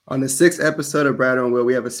On the sixth episode of Brad and Will,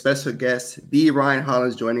 we have a special guest, the Ryan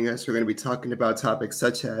Hollins, joining us. We're going to be talking about topics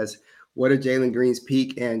such as what are Jalen Green's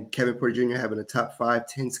peak and Kevin Porter Jr. having a top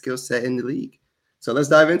 5-10 skill set in the league. So let's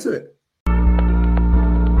dive into it.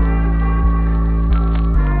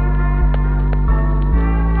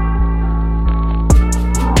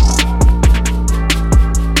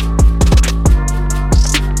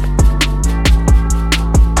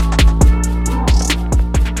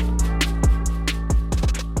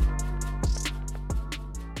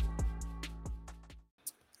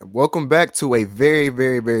 Welcome back to a very,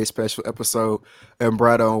 very, very special episode of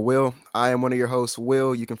Brad and Will. I am one of your hosts,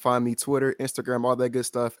 Will. You can find me Twitter, Instagram, all that good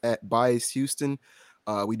stuff at Bias Houston.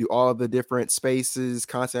 We do all the different spaces,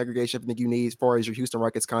 content aggregation, everything you need as far as your Houston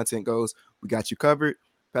Rockets content goes. We got you covered.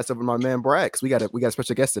 Pass over to my man Brad because we got a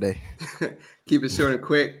special guest today. Keep it short and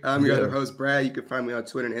quick. I'm your other host, Brad. You can find me on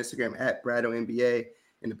Twitter and Instagram at BradoNBA,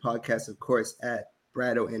 and the podcast, of course, at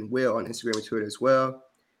Brado and Will on Instagram and Twitter as well.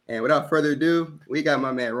 And without further ado, we got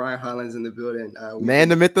my man Ryan Hollins in the building.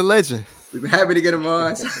 The myth, the legend. We've been happy to get him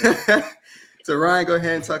on. So Ryan, go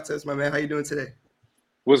ahead and talk to us, my man. How you doing today?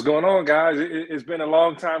 What's going on, guys? It's been a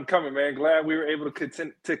long time coming, man. Glad we were able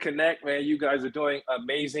to connect, man. You guys are doing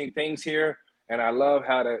amazing things here, and I love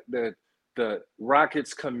how the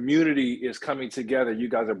Rockets community is coming together. You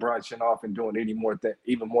guys are branching off and doing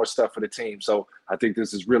even more stuff for the team. So I think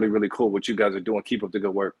this is really, really cool what you guys are doing. Keep up the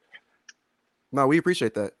good work. No, we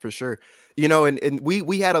appreciate that for sure. And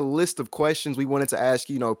we had a list of questions we wanted to ask,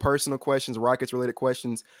 personal questions, Rockets related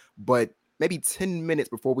questions, but maybe 10 minutes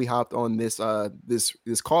before we hopped on this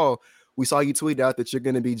call, we saw you tweet out that you're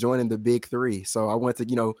going to be joining the Big Three. So I wanted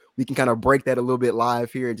to, we can kind of break that a little bit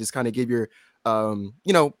live here and just kind of give your,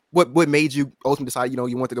 what made you ultimately decide,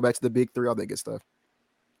 you want to go back to the Big Three, all that good stuff.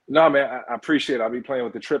 No, man, I appreciate it. I'll be playing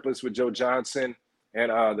with the triplets with Joe Johnson and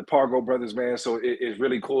the Pargo brothers, man. So it's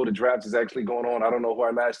really cool. The draft is actually going on. I don't know who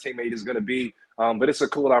our last teammate is going to be, but it's a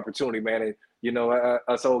cool opportunity, man. And,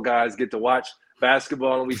 us old guys get to watch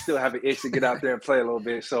basketball, and we still have an itch to get out there and play a little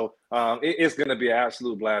bit. So it's going to be an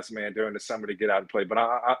absolute blast, man, during the summer to get out and play. But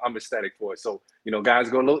I'm ecstatic for it. So, guys,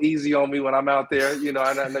 go a little easy on me when I'm out there.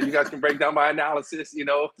 I know you guys can break down my analysis,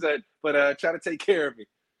 but try to take care of me.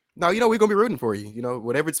 No, we're going to be rooting for you.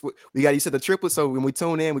 Whatever we got, you said the triplets. So when we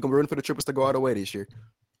tune in, we're going to be rooting for the triplets to go all the way this year.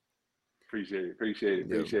 Appreciate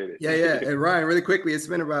it. Yeah. And Ryan, really quickly, it's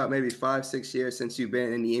been about maybe 5-6 years since you've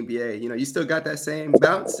been in the NBA. You still got that same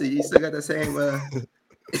bounce. You still got that same.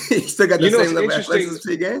 You still got the same level of athleticism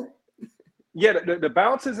to your game. Yeah, the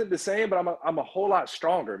bounce isn't the same, but I'm a whole lot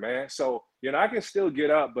stronger, man. So I can still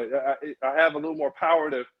get up, but I have a little more power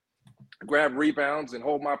to grab rebounds and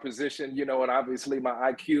hold my position, and obviously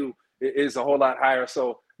my IQ is a whole lot higher.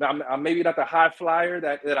 So now I'm maybe not the high flyer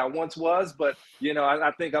that I once was, but,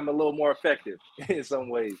 I think I'm a little more effective in some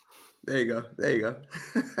ways. There you go. Yeah.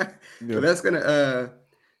 So that's going to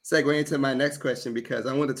segue into my next question, because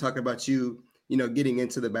I want to talk about you, getting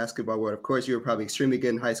into the basketball world. Of course, you were probably extremely good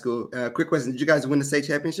in high school. Quick question. Did you guys win the state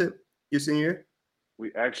championship your senior year?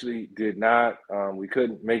 We actually did not. We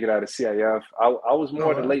couldn't make it out of CIF. I was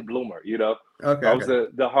more the late bloomer, Okay. I was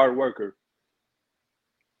the hard worker.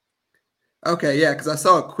 Okay, yeah, because I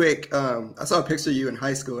saw a picture of you in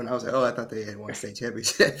high school, and I was like, I thought they had won state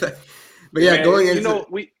championship. But yeah, man, going into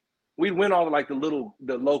we win all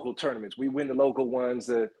the local tournaments. We win the local ones,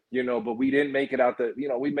 but we didn't make it out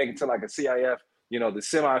we make it to like a CIF, the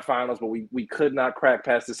semifinals, but we could not crack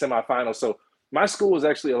past the semifinals. So my school was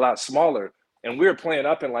actually a lot smaller. And we were playing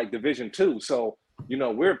up in like Division II. So, we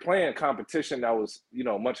were playing competition that was,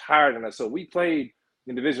 much higher than us. So we played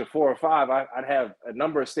in Division 4 or 5. I'd have a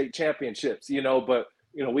number of state championships, but,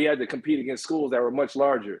 we had to compete against schools that were much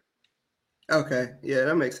larger. Okay. Yeah,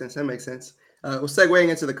 that makes sense. Well, segueing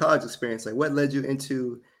into the college experience, like what led you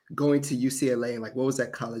into going to UCLA, and like what was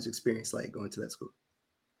that college experience like going to that school?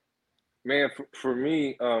 Man, for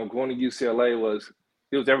me, going to UCLA was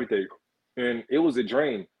everything. And it was a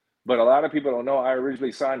dream. But a lot of people don't know I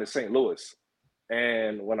originally signed to St. Louis.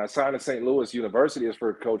 And when I signed to St. Louis University, is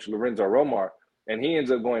for Coach Lorenzo Romar. And he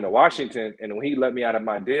ends up going to Washington. And when he let me out of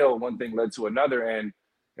my deal, one thing led to another. And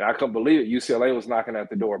I couldn't believe it. UCLA was knocking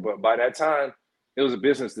at the door. But by that time, it was a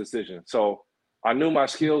business decision. So I knew my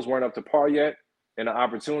skills weren't up to par yet and the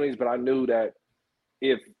opportunities. But I knew that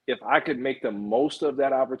if I could make the most of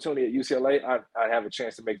that opportunity at UCLA, I'd have a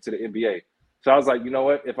chance to make it to the NBA. So I was like, you know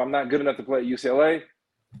what? If I'm not good enough to play at UCLA,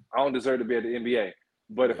 I don't deserve to be at the NBA.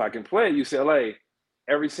 But if I can play at UCLA,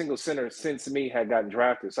 every single center since me had gotten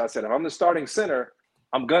drafted. So I said, if I'm the starting center,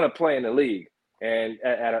 I'm going to play in the league. And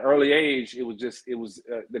at an early age, it was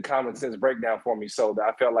the common sense breakdown for me. So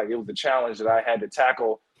I felt like it was a challenge that I had to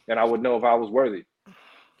tackle, and I would know if I was worthy.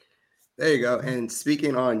 There you go. And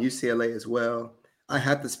speaking on UCLA as well, I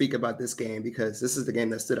have to speak about this game because this is the game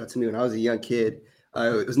that stood out to me when I was a young kid.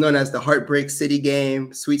 It was known as the Heartbreak City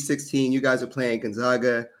game, Sweet 16. You guys were playing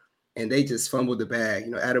Gonzaga, and they just fumbled the bag.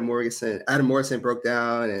 You know, Adam Morrison broke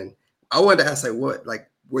down, and I wanted to ask, like, what, like,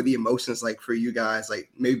 were the emotions like for you guys? Like,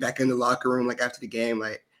 maybe back in the locker room, like after the game,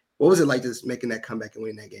 like, what was it like just making that comeback and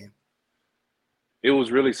winning that game? It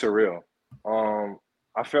was really surreal.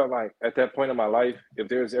 I felt like at that point in my life, if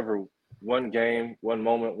there's ever one game, one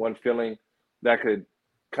moment, one feeling that could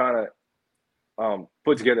kind of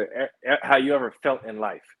put together how you ever felt in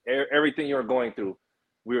life, everything you were going through.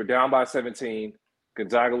 We were down by 17.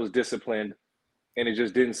 Gonzaga was disciplined, and it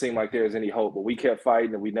just didn't seem like there was any hope. But we kept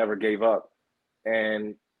fighting, and we never gave up.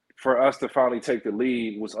 And for us to finally take the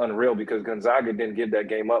lead was unreal because Gonzaga didn't give that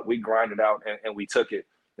game up. We grinded out, and we took it.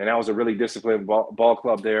 And that was a really disciplined ball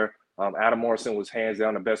club there. Adam Morrison was hands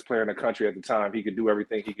down the best player in the country at the time. He could do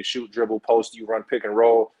everything. He could shoot, dribble, post you, run, pick and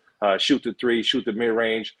roll, shoot the three, shoot the mid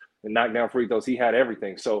range, and knock down free throws. He had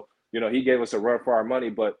everything. So, he gave us a run for our money,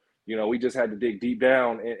 but, we just had to dig deep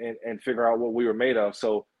down and figure out what we were made of.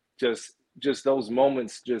 So just those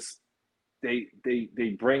moments, they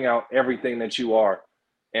bring out everything that you are.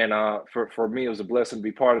 And for me, it was a blessing to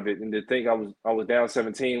be part of it. And to think I was down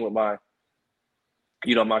 17 with my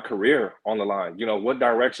career on the line, what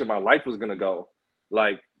direction my life was going to go.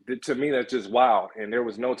 Like, to me, that's just wild. And there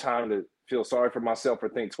was no time to feel sorry for myself or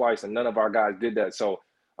think twice. And none of our guys did that. So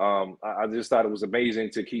I just thought it was amazing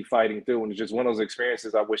to keep fighting through. And it's just one of those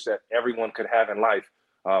experiences I wish that everyone could have in life.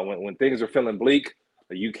 When things are feeling bleak,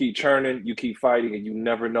 you keep churning, you keep fighting, and you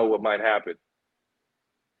never know what might happen.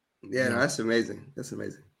 Yeah, no, that's amazing. That's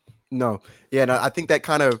amazing. No, yeah, no, I think that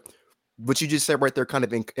kind of what you just said right there kind of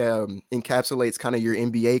encapsulates kind of your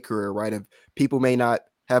NBA career, right? Of people may not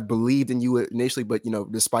have believed in you initially, but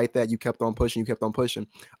despite that, you kept on pushing, you kept on pushing.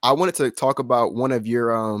 I wanted to talk about one of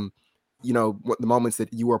your what the moments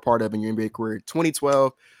that you were a part of in your NBA career.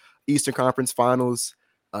 2012 Eastern Conference Finals.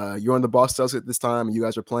 You're on the Boston Celtics at this time, and you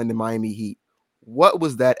guys are playing the Miami Heat. What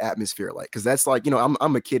was that atmosphere like? Because that's like,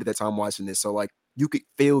 I'm a kid at that time watching this, so like you could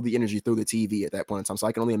feel the energy through the TV at that point in time. So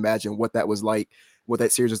I can only imagine what that was like, what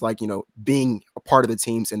that series was like, being a part of the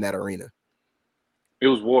teams in that arena. It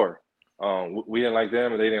was war. We didn't like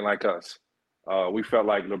them, and they didn't like us. We felt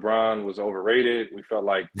like LeBron was overrated. We felt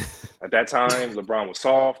like at that time LeBron was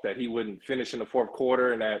soft, that he wouldn't finish in the fourth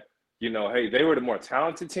quarter, and that hey, they were the more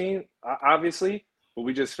talented team, obviously, but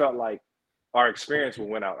we just felt like our experience would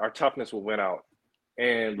win out, our toughness would win out,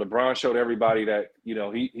 and LeBron showed everybody that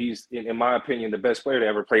he's in my opinion the best player to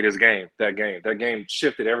ever play this game. That game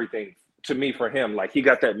shifted everything to me for him. Like, he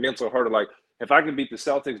got that mental hurdle. Like, if I can beat the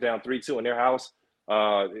Celtics down 3-2 in their house,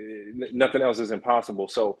 nothing else is impossible.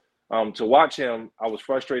 So to watch him, I was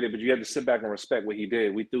frustrated, but you had to sit back and respect what he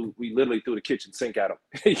did. We literally threw the kitchen sink at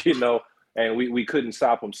him, and we couldn't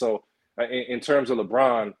stop him. So in terms of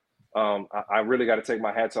LeBron, I really got to take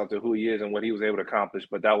my hats off to who he is and what he was able to accomplish.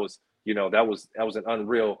 But that was an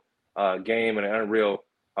unreal game and an unreal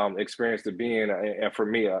experience to be in, and for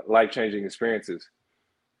me, life-changing experiences.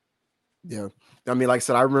 Yeah, I mean, like I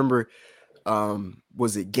said, I remember.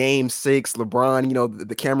 Was it game 6? LeBron,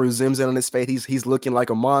 the camera zooms in on his face. He's looking like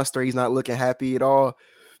a monster. He's not looking happy at all.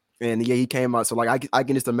 And yeah, he came out. So like I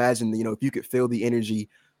can just imagine, if you could feel the energy,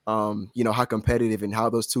 how competitive and how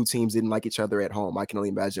those two teams didn't like each other at home. I can only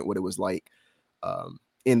imagine what it was like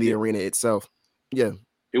in the arena itself. Yeah.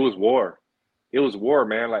 It was war. It was war,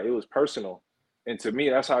 man. Like, it was personal. And to me,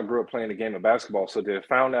 that's how I grew up playing the game of basketball. So to have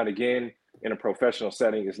found out again in a professional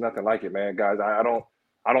setting is nothing like it, man. Guys, I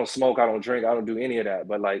don't smoke, I don't drink, I don't do any of that.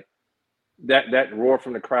 But like that roar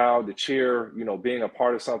from the crowd, the cheer, being a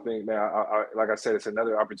part of something, man. I like I said, it's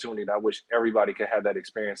another opportunity that I wish everybody could have that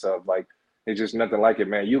experience of. Like, it's just nothing like it,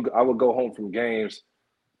 man. I would go home from games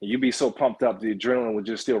and you'd be so pumped up, the adrenaline would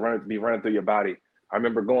just still be running through your body. I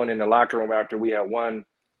remember going in the locker room after we had won.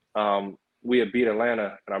 We had beat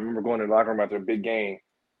Atlanta, and I remember going in the locker room after a big game,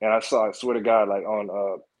 and I swear to God, like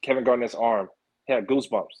on Kevin Garnett's arm, he had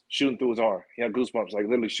goosebumps shooting through his arm. He had goosebumps, like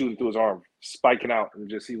literally shooting through his arm, spiking out,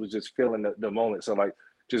 and he was just feeling the moment. So like,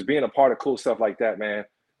 just being a part of cool stuff like that, man.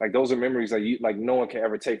 Like, those are memories that no one can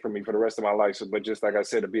ever take from me for the rest of my life. So, but just like I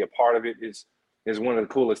said, to be a part of it is one of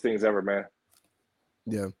the coolest things ever, man.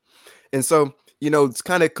 Yeah. And so, it's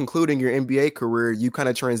kind of concluding your NBA career, you kind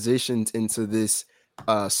of transitioned into this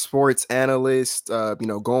sports analyst,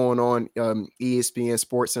 going on ESPN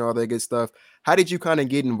Sports and all that good stuff. How did you kind of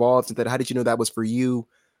get involved in that? How did you know that was for you?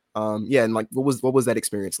 Yeah, and like, what was that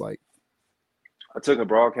experience like? I took a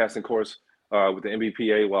broadcasting course with the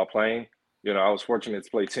NBPA while playing. I was fortunate to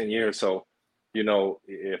play 10 years, so You know,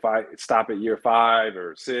 if I stop at year 5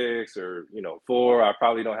 or 6 or, 4, I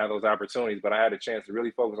probably don't have those opportunities. But I had a chance to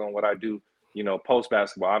really focus on what I do, post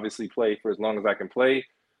basketball. Obviously, play for as long as I can play,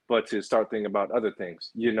 but to start thinking about other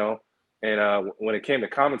things, And when it came to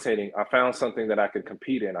commentating, I found something that I could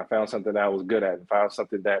compete in. I found something that I was good at, and found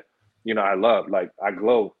something that, I love. Like I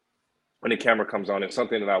glow when the camera comes on. It's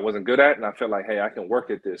something that I wasn't good at, and I felt like, hey, I can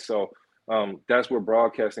work at this. So that's where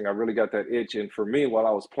broadcasting, I really got that itch. And for me, while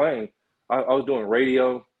I was playing, I was doing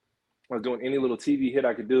radio. I was doing any little TV hit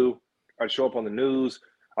I could do. I'd show up on the news.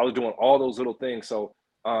 I was doing all those little things. So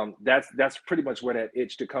that's pretty much where that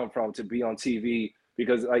itch to come from, to be on TV.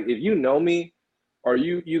 Because like if you know me, or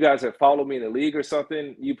you guys have followed me in the league or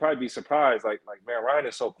something, you'd probably be surprised. Like man, Ryan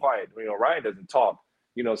is so quiet. Ryan doesn't talk.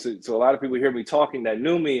 So a lot of people hear me talking that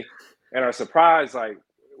knew me and are surprised. Like,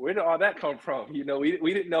 where did all that come from? We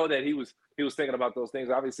didn't know that he was thinking about those things.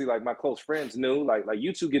 Obviously, like my close friends knew. Like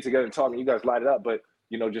you two get together and talk, and you guys light it up. But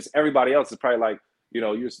just everybody else is probably like,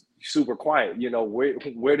 you're super quiet.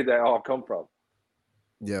 Where did that all come from?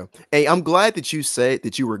 Yeah. Hey, I'm glad that you said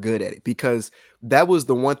that you were good at it, because that was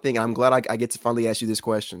the one thing I'm glad I get to finally ask you this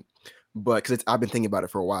question. But because I've been thinking about it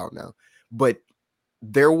for a while now. But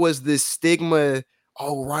there was this stigma.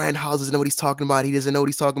 Oh, Ryan Hollins doesn't know what he's talking about. He doesn't know what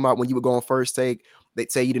he's talking about. When you would go on First Take,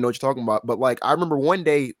 they'd say you didn't know what you're talking about. But like, I remember one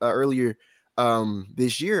day earlier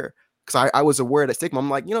this year, because I was aware of that stigma. I'm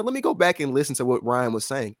like, let me go back and listen to what Ryan was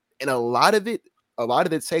saying. And a lot of the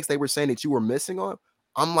takes they were saying that you were missing on,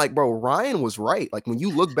 I'm like, bro, Ryan was right. Like when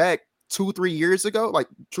you look back 2-3 years ago, like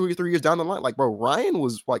 2 or 3 years down the line, like, bro, Ryan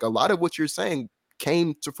was like, a lot of what you're saying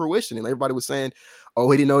came to fruition, and everybody was saying,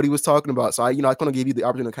 oh, he didn't know what he was talking about. So I want to give you the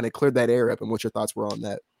opportunity to kind of clear that air up, and what your thoughts were on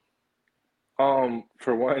that.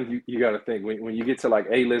 For one, you got to think when you get to like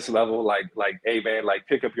A-list level, like, hey man, like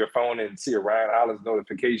pick up your phone and see a Ryan Hollins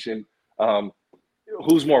notification.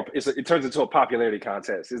 Who's more? It turns into a popularity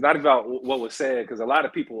contest. It's not about what was said, because a lot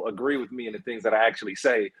of people agree with me in the things that I actually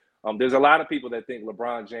say. There's a lot of people that think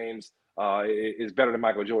LeBron James is better than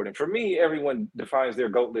Michael Jordan. For me, everyone defines their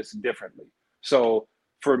GOAT list differently. So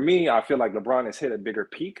for me, I feel like LeBron has hit a bigger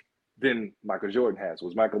peak than Michael Jordan has.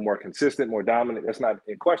 Was Michael more consistent, more dominant? That's not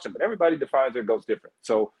in question, but everybody defines their GOATs different.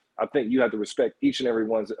 So I think you have to respect each and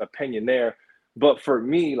everyone's opinion there. But for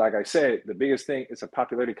me, like I said, the biggest thing is a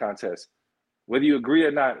popularity contest. Whether you agree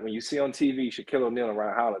or not, when you see on TV Shaquille O'Neal and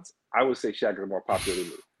Ryan Hollins, I would say Shaq is more popular than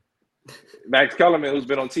me. Max Kellerman, who's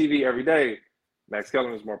been on TV every day, Max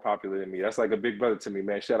Kellerman is more popular than me. That's like a big brother to me,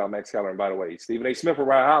 man. Shout out Max Kellerman, by the way. Stephen A. Smith or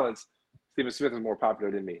Ryan Hollins, Stephen Smith is more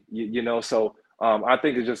popular than me. So I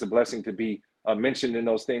think it's just a blessing to be mentioned in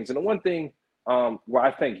those things. And the one thing where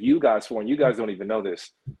I thank you guys for, and you guys don't even know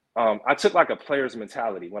this, I took like a player's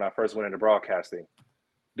mentality when I first went into broadcasting.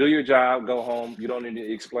 Do your job, go home. You don't need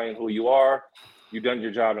to explain who you are. You've done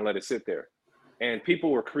your job and let it sit there. And people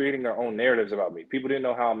were creating their own narratives about me. People didn't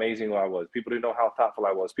know how amazing I was. People didn't know how thoughtful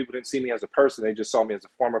I was. People didn't see me as a person. They just saw me as a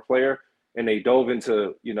former player, and they dove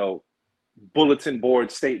into, bulletin board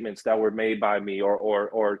statements that were made by me,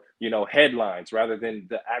 or headlines, rather than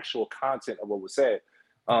the actual content of what was said.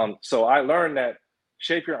 So I learned that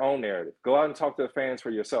shape your own narrative. Go out and talk to the fans for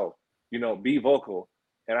yourself. Be vocal.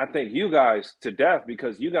 And I thank you guys to death,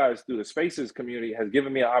 because you guys, through the Spaces community, has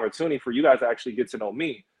given me an opportunity for you guys to actually get to know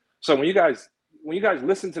me. So when you guys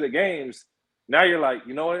listen to the games, now you're like,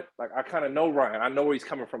 you know what? Like, I kind of know Ryan. I know where he's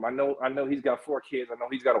coming from. I know he's got 4 kids. I know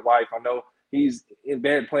he's got a wife. I know he's in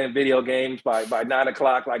bed playing video games by 9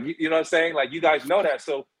 o'clock. Like, you know what I'm saying? Like, you guys know that.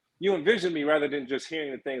 So you envision me rather than just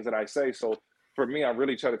hearing the things that I say. So for me, I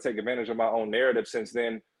really try to take advantage of my own narrative since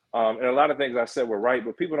then. And a lot of things I said were right,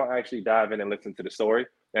 but people don't actually dive in and listen to the story.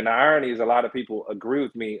 And the irony is, a lot of people agree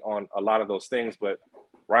with me on a lot of those things, but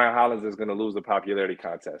Ryan Hollins is going to lose the popularity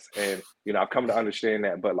contest. And, I've come to understand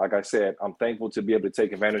that. But like I said, I'm thankful to be able to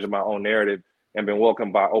take advantage of my own narrative, and been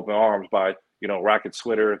welcomed by open arms by, Rockets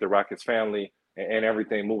Twitter, the Rockets family, and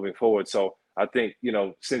everything moving forward. So I think,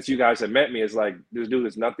 since you guys have met me, it's like, this dude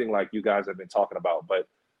is nothing like you guys have been talking about. But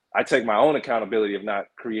I take my own accountability of not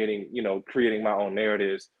creating my own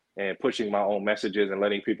narratives and pushing my own messages and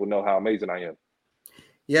letting people know how amazing I am.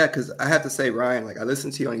 Yeah, because I have to say, Ryan, like I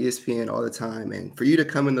listen to you on ESPN all the time, and for you to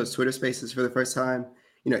come in those Twitter Spaces for the first time,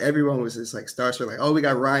 everyone was just like starstruck, like, oh, we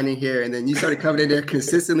got Ryan in here, and then you started coming in there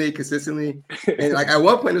consistently, and like at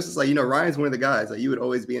one point, it was just like, Ryan's one of the guys, like you would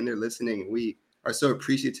always be in there listening, and we are so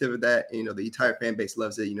appreciative of that. And, the entire fan base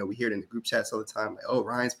loves it. We hear it in the group chats all the time, like, oh,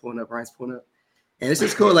 Ryan's pulling up, and it's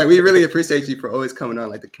just cool. Like we really appreciate you for always coming on.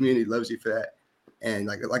 Like the community loves you for that, and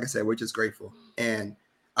like I said, we're just grateful. And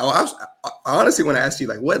I honestly want to ask you,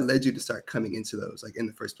 like, what led you to start coming into those, like, in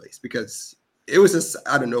the first place? Because it was just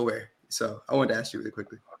out of nowhere. So I wanted to ask you really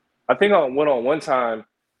quickly. I think I went on one time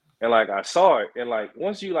and like I saw it, and like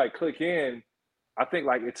once you like click in, I think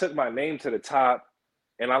like it took my name to the top,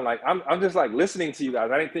 and I'm just like listening to you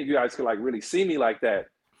guys. I didn't think you guys could like really see me like that.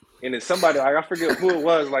 And then somebody like I forget who it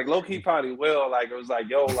was, like low key probably will, like it was like,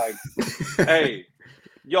 yo, like, hey,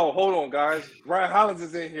 yo, hold on, guys. Ryan Hollins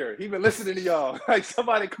is in here. He been listening to y'all. Like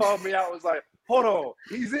somebody called me out, was like, hold on,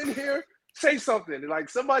 he's in here. Say something. And like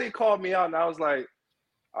somebody called me out, and I was like,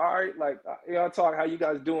 all right, like talk how you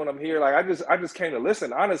guys doing. I'm here. Like I just came to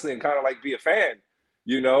listen, honestly, and kind of like be a fan,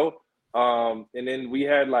 you know. And then we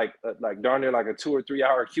had like darn near like a 2 or 3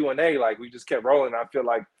 hour Q&A. Like we just kept rolling. I feel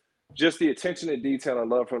like just the attention to detail and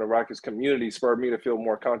love from the Rockets community spurred me to feel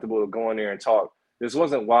more comfortable to go in there and talk. This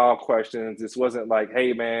wasn't wild questions. This wasn't like,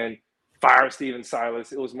 hey man, fire Steven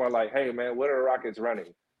Silas. It was more like, hey man, what are the Rockets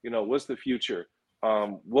running? You know, what's the future?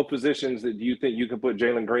 What positions do you think you could put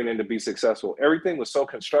Jalen Green in to be successful? Everything was so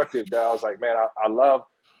constructive that I was like, man, I love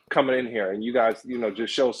coming in here, and you guys, you know,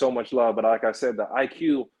 just show so much love. But like I said, the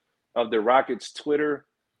IQ of the Rockets Twitter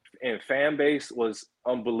and fan base was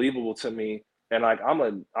unbelievable to me. And like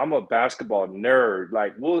I'm a basketball nerd.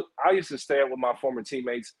 Like I used to stay up with my former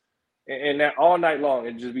teammates and that all night long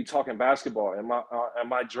and just be talking basketball and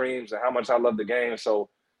my dreams and how much I love the game. So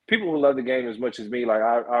people who love the game as much as me, like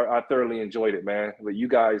I thoroughly enjoyed it, man. But you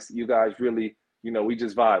guys really, you know, we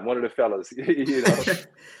just vibe. One of the fellas, you know.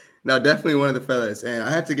 No, definitely one of the fellas. And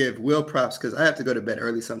I have to give Will props because I have to go to bed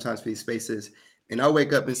early sometimes for these spaces. And I'll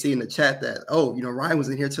wake up and see in the chat that, oh, you know, Ryan was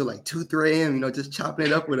in here till like 2, 3 a.m., you know, just chopping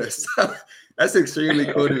it up with us. That's extremely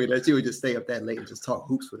cool to me that you would just stay up that late and just talk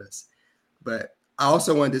hoops with us. But I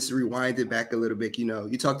also wanted to just rewind it back a little bit. You know,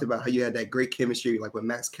 you talked about how you had that great chemistry, like with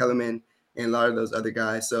Max Kellerman and a lot of those other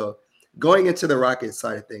guys. So going into the Rockets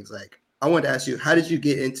side of things, like I wanted to ask you, how did you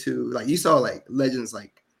get into, like you saw like legends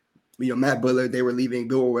like, you know, Matt Bullard, they were leaving,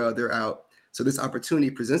 Bill Orwell, they're out. So this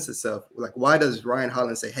opportunity presents itself. Like, why does Ryan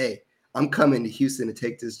Hollins say, hey, I'm coming to Houston to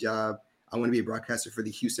take this job. I want to be a broadcaster for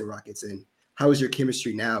the Houston Rockets. And how is your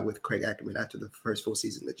chemistry now with Craig Ackerman after the first full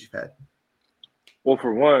season that you've had? Well,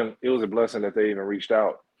 for one, it was a blessing that they even reached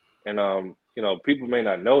out. And, you know, people may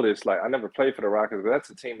not know this. Like, I never played for the Rockets, but that's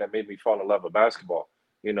a team that made me fall in love with basketball.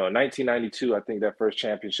 You know, in 1992, I think that first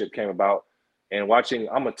championship came about. And watching,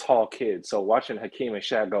 I'm a tall kid. So watching Hakeem and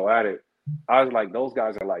Shaq go at it, I was like, those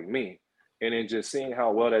guys are like me. And then just seeing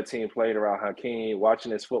how well that team played around Hakeem,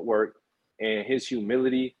 watching his footwork and his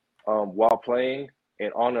humility while playing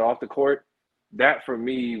and on and off the court, that for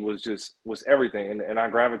me was everything, and I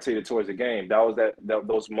gravitated towards the game. That was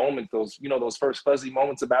those moments, those first fuzzy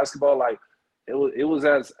moments of basketball. Like it was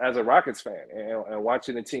as a Rockets fan and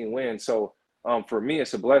watching the team win. So for me,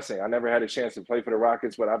 it's a blessing. I never had a chance to play for the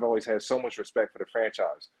Rockets, but I've always had so much respect for the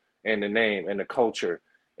franchise and the name and the culture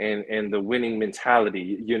and the winning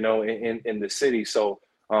mentality, you know, in the city. So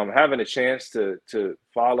having a chance to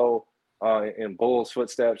follow in Bull's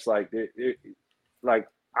footsteps, like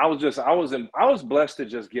I was blessed to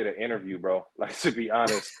just get an interview, bro. Like, to be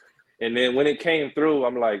honest. And then when it came through,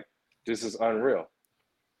 I'm like, this is unreal.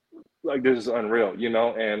 Like, this is unreal, you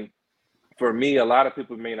know? And for me, a lot of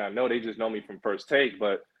people may not know, they just know me from First Take,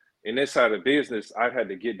 but in this side of the business, I've had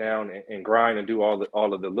to get down and grind and do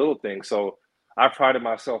all of the little things. So I prided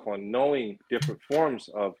myself on knowing different forms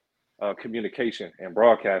of communication and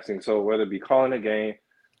broadcasting. So whether it be calling a game,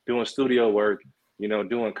 doing studio work, you know,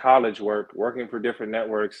 doing college work, working for different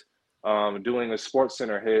networks, doing a Sports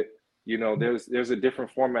Center hit, you know, there's a different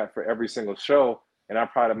format for every single show. And I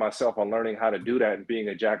prided myself on learning how to do that and being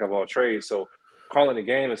a jack of all trades. So calling a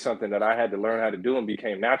game is something that I had to learn how to do and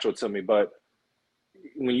became natural to me. But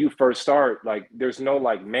when you first start, like there's no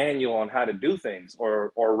like manual on how to do things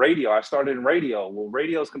or radio. I started in radio. Well,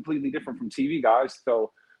 radio is completely different from TV, guys.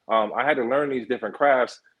 So I had to learn these different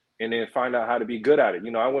crafts and then find out how to be good at it.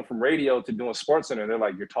 You know, I went from radio to doing Sports Center. They're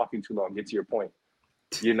like, you're talking too long, get to your point.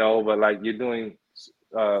 You know, but like you're doing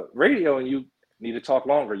radio and you need to talk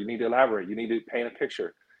longer. You need to elaborate. You need to paint a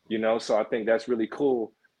picture, you know? So I think that's really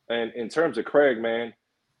cool. And in terms of Craig, man,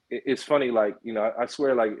 it's funny. Like, you know, I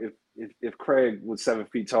swear, like if Craig was 7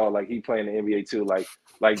 feet tall, like he playing the NBA too, like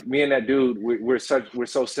me and that dude, we're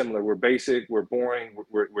so similar. We're basic, we're boring,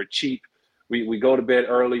 we're cheap. We go to bed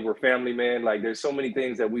early. We're family men. Like there's so many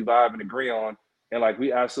things that we vibe and agree on. And like,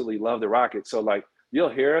 we absolutely love the Rockets. So like, you'll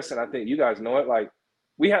hear us. And I think you guys know it. Like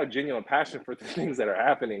we have genuine passion for the things that are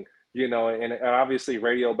happening, you know, and obviously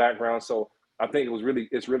radio background. So I think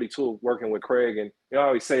it's really cool working with Craig. And you know, I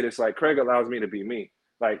always say this, like Craig allows me to be me.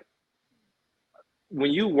 Like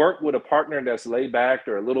when you work with a partner that's laid back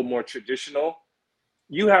or a little more traditional,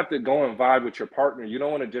 you have to go and vibe with your partner. You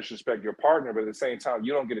don't want to disrespect your partner, but at the same time,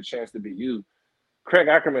 you don't get a chance to be you. Craig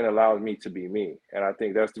Ackerman allows me to be me. And I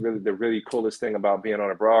think that's the really coolest thing about being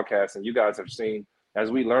on a broadcast. And you guys have seen,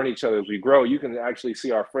 as we learn each other, as we grow, you can actually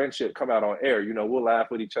see our friendship come out on air. You know, we'll laugh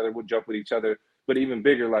with each other, we'll joke with each other, but even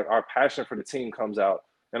bigger, like our passion for the team comes out.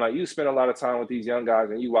 And like you spend a lot of time with these young guys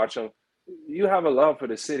and you watch them, you have a love for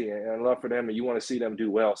the city and a love for them, and you want to see them do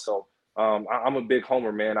well. So I'm a big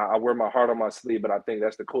homer, man. I wear my heart on my sleeve, but I think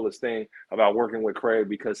that's the coolest thing about working with Craig,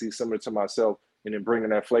 because he's similar to myself, and then bringing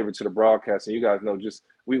that flavor to the broadcast. And you guys know, just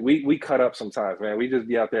we cut up sometimes, man. We just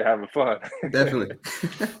be out there having fun. Definitely.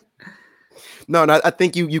 No, I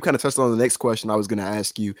think you kind of touched on the next question I was going to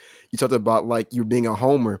ask you. You talked about like you being a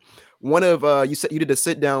homer. One of you said you did a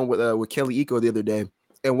sit down with Kelly Eco the other day,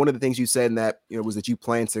 and one of the things you said in that was that you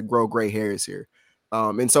plan to grow gray hairs here.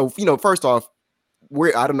 And so first off,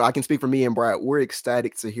 I don't know, I can speak for me and Brad. We're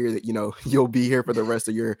ecstatic to hear that you'll be here for the rest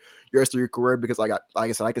of your career, because like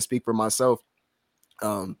I said, I can speak for myself.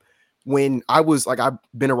 When I was I've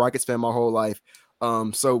been a Rockets fan my whole life.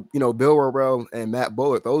 So Bill Worrell and Matt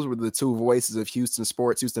Bullard, those were the two voices of Houston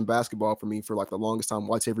sports, Houston basketball for me for like the longest time.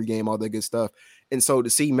 Watch every game, all that good stuff. And so to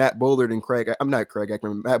see Matt Bullard and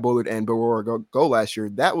Matt Bullard and Bill Worrell go last year,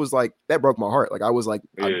 that broke my heart. Like I was like,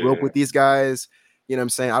 I grew up with these guys. You know what I'm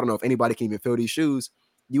saying? I don't know if anybody can even fill these shoes.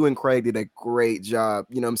 You and Craig did a great job.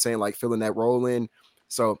 You know what I'm saying? Like filling that role in.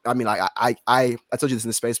 So, I mean, I told you this in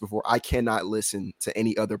the space before. I cannot listen to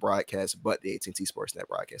any other broadcast but the AT&T Sportsnet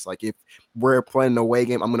broadcast. Like, if we're playing an away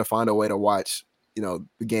game, I'm going to find a way to watch, the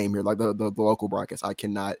game here, like the local broadcast. I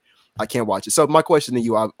can't watch it. So, my question to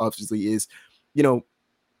you, obviously, is, you're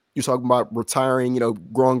talking about retiring,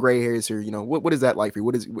 growing gray hairs here. What is that like for you?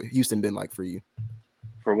 What has Houston been like for you?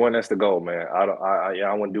 For one, that's the goal, man.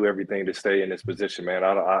 I want to do everything to stay in this position, man.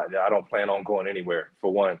 I don't plan on going anywhere,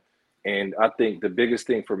 for one. And I think the biggest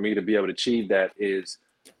thing for me to be able to achieve that is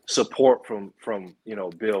support from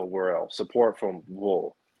Bill Worrell, support from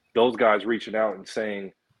Bull. Those guys reaching out and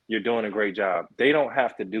saying, you're doing a great job. They don't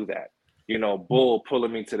have to do that. Bull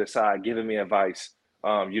pulling me to the side, giving me advice,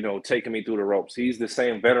 taking me through the ropes. He's the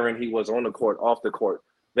same veteran he was on the court, off the court.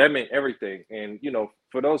 That meant everything. And,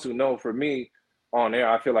 for those who know, for me on air,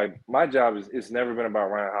 I feel like my job it's never been about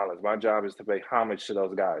Ryan Hollins. My job is to pay homage to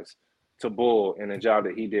those guys, to Bull and the job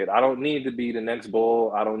that he did. I don't need to be the next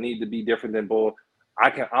Bull. I don't need to be different than Bull.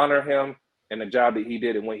 I can honor him and the job that he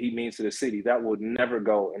did and what he means to the city. That will never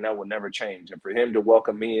go and that will never change. And for him to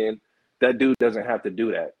welcome me in, that dude doesn't have to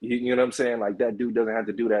do that. You know what I'm saying? Like, that dude doesn't have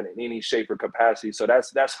to do that in any shape or capacity. So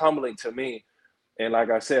that's humbling to me. And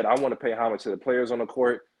like I said, I want to pay homage to the players on the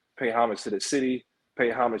court, pay homage to the city,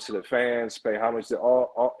 pay homage to the fans, pay homage to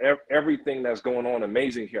everything that's going on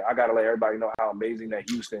amazing here. I got to let everybody know how amazing the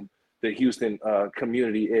Houston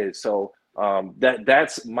community is. So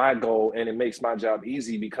that's my goal, and it makes my job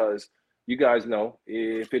easy because you guys know,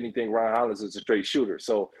 if anything, Ryan Hollins is a straight shooter.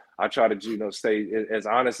 So I try to stay as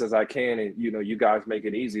honest as I can, and you guys make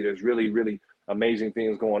it easy. There's really, really amazing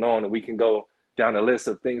things going on, and we can go down the list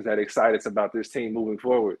of things that excite us about this team moving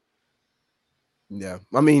forward. Yeah,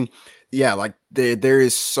 I mean, yeah, like there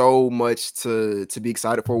is so much to be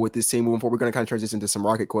excited for with this team moving forward. We're going to kind of transition into some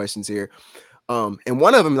Rocket questions here. And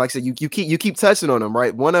one of them, like I said, you keep touching on them,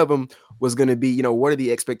 right? One of them was going to be, what are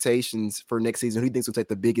the expectations for next season? Who do you think will take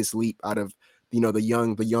the biggest leap out of, the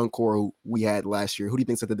young core who we had last year? Who do you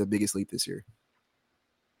think will take the biggest leap this year?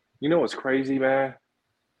 You know what's crazy, man?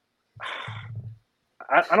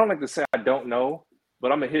 I don't like to say I don't know,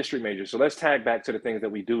 but I'm a history major, so let's tag back to the things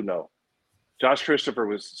that we do know. Josh Christopher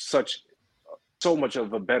was so much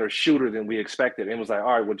of a better shooter than we expected. And it was like,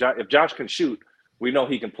 all right, well, if Josh can shoot, we know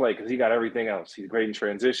he can play because he got everything else. He's great in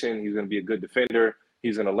transition. He's going to be a good defender.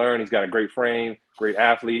 He's going to learn. He's got a great frame, great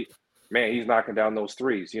athlete. Man, he's knocking down those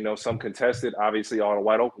threes. Some contested, obviously all the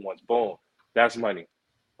wide open ones. Boom. That's money.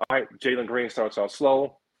 All right, Jalen Green starts off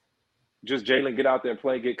slow. Just Jalen get out there and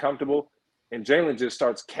play, get comfortable. And Jalen just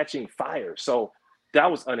starts catching fire. So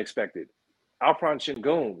that was unexpected. Alperen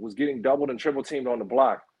Sengun was getting doubled and triple teamed on the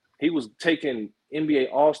block. He was taking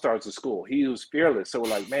NBA All-Stars to school. He was fearless. So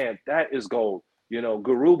we're like, man, that is gold.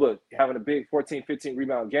 Garuba having a big 14, 15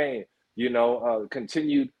 rebound game.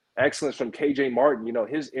 Continued excellence from KJ Martin.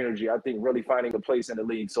 His energy, I think, really finding a place in the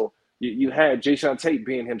league. So you had Jayshawn Tate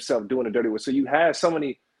being himself, doing the dirty work. So you had so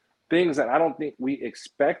many things that I don't think we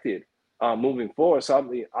expected moving forward. So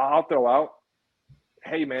I'll throw out,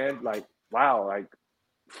 hey, man, like, wow, like,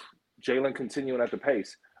 Jalen continuing at the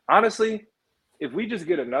pace. Honestly, if we just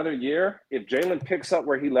get another year, if Jalen picks up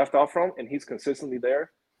where he left off from and he's consistently there,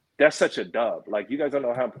 that's such a dub. Like, you guys don't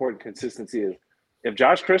know how important consistency is. If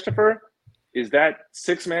Josh Christopher is that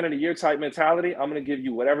 6 man of the year type mentality, I'm going to give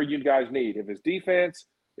you whatever you guys need. If it's defense,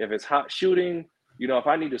 if it's hot shooting, if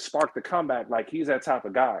I need to spark the comeback, like he's that type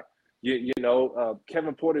of guy.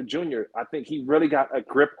 Kevin Porter Jr., I think he really got a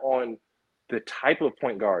grip on the type of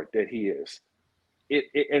point guard that he is.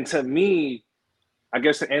 And to me, I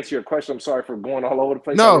guess to answer your question, I'm sorry for going all over the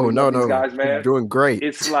place. I really love these guys, man. You're doing great.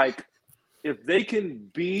 It's like if they can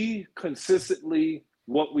be consistently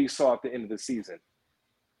what we saw at the end of the season,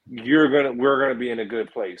 we're gonna be in a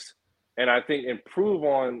good place. And I think improve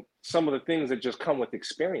on some of the things that just come with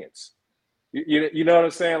experience. You know what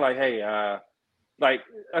I'm saying? Like, hey, like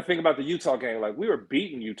I think about the Utah game. Like we were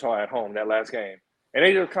beating Utah at home that last game, and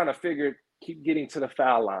they just kind of figured keep getting to the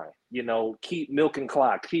foul line. Keep milking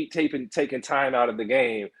clock, keep taking time out of the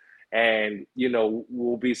game, and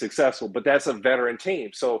we'll be successful. But that's a veteran team,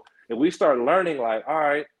 so if we start learning, like, all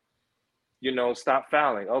right, stop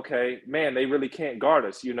fouling. Okay, man, they really can't guard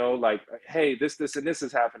us. Like, hey, this, and this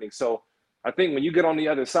is happening. So I think when you get on the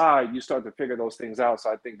other side, you start to figure those things out. So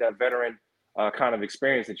I think that veteran kind of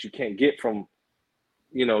experience that you can't get from,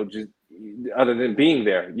 just other than being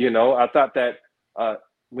there. I thought that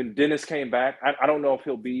when Dennis came back, I don't know if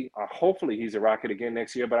he'll be, hopefully he's a Rocket again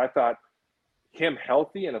next year, but I thought him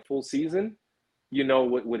healthy in a full season,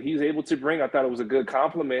 what he's able to bring, I thought it was a good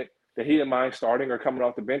compliment that he didn't mind starting or coming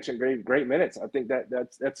off the bench in great minutes. I think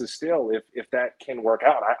that's a steal if that can work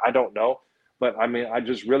out. I don't know. But I mean, I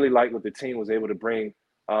just really like what the team was able to bring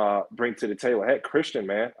to the table. Heck, Christian,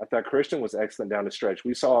 man. I thought Christian was excellent down the stretch.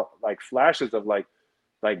 We saw like flashes of like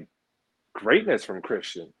greatness from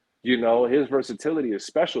Christian. His versatility is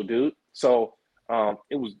special, dude. So I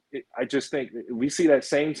just think we see that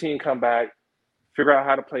same team come back, figure out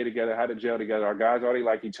how to play together, how to gel together. Our guys already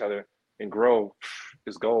like each other and grow.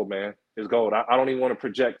 It's gold, man. It's gold. I don't even want to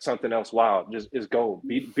project something else wild. Just it's gold.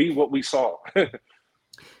 Be what we saw.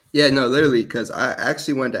 Yeah, no, literally, because I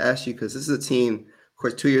actually wanted to ask you, because this is a team, of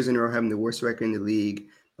course, 2 years in a row having the worst record in the league.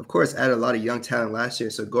 Of course, added a lot of young talent last year.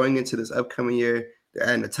 So going into this upcoming year, they're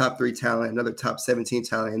adding a top 3 talent, another top 17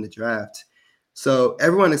 talent in the draft. So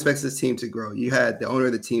everyone expects this team to grow. You had the owner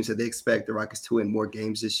of the team said they expect the Rockets to win more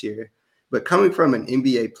games this year. But coming from an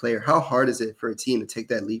NBA player, how hard is it for a team to take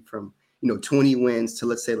that leap from 20 wins to,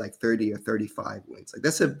 let's say, like 30 or 35 wins? Like,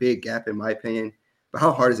 that's a big gap in my opinion. But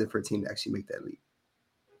how hard is it for a team to actually make that leap?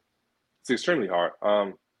 It's extremely hard.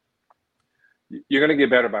 You're going to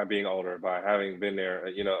get better by being older, by having been there,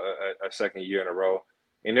 a second year in a row.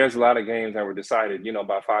 And there's a lot of games that were decided,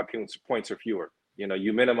 by 5 points or fewer.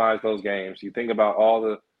 You minimize those games. You think about all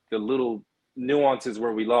the little nuances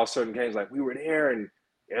where we lost certain games, like we were there and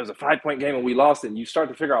it was a 5-point game and we lost it. And you start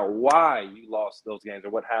to figure out why you lost those games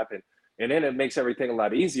or what happened. And then it makes everything a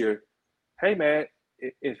lot easier. Hey, man,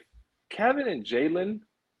 if Kevin and Jalen,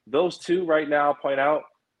 those two right now point out,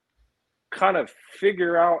 kind of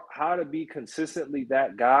figure out how to be consistently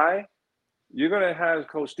that guy, you're going to have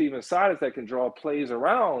Coach Steven Silas that can draw plays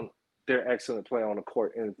around their excellent play on the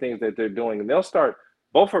court and things that they're doing. And they'll start,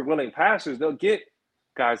 both are willing passers. They'll get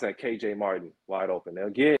guys like KJ Martin wide open. They'll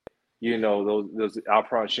get, those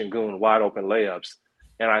Alperen Sengun wide open layups.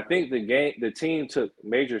 And I think the team took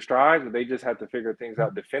major strides, but they just had to figure things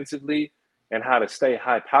out defensively and how to stay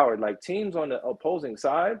high powered. Like teams on the opposing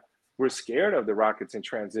side were scared of the Rockets in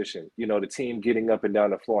transition, the team getting up and down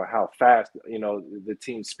the floor, how fast, the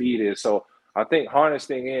team speed is. So I think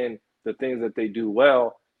harnessing in the things that they do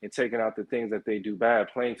well and taking out the things that they do bad,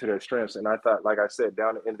 playing to their strengths. And I thought, like I said,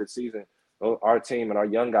 down the end of the season, our team and our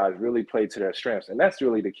young guys really played to their strengths. And that's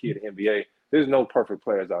really the key to NBA. There's no perfect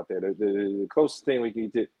players out there. The closest thing we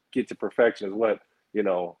can get to perfection is what,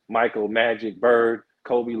 Michael, Magic, Bird,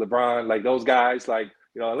 Kobe, LeBron, like those guys, like,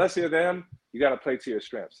 unless you're them, you got to play to your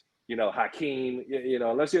strengths. Hakeem,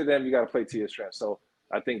 unless you're them, you got to play to your strengths. So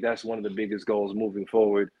I think that's one of the biggest goals moving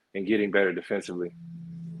forward and getting better defensively.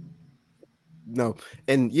 No.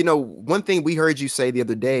 And, one thing we heard you say the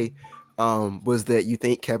other day was that you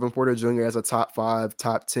think Kevin Porter Jr. has a top 5,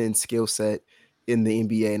 top 10 skill set in the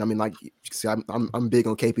NBA. And I mean, like, see, I'm big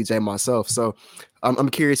on KPJ myself. So I'm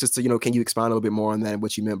curious as to, can you expound a little bit more on that and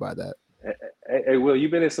what you meant by that? Hey, Will,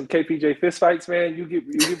 you've been in some KPJ fist fights, man. You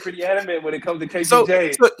get pretty adamant when it comes to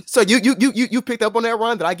KPJ. So you picked up on that,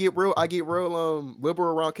 Ron, that I get real liberal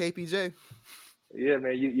around KPJ. Yeah,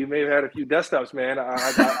 man, you may have had a few dust ups, man.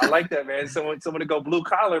 I like that, man. Someone to go blue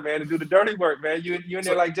collar, man, to do the dirty work, man. You in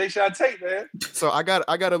there like Jay Sean Tate, man. So I got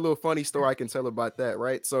a little funny story I can tell about that,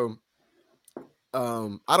 right? So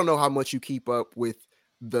I don't know how much you keep up with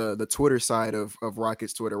the Twitter side of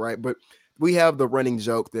Rockets Twitter, right? But we have the running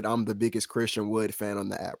joke that I'm the biggest Christian Wood fan on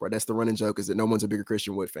the app, right? That's the running joke, is that no one's a bigger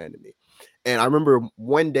Christian Wood fan than me. And I remember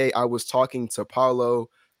one day I was talking to Paulo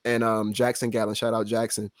and Jackson Gallen, shout out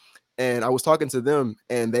Jackson. And I was talking to them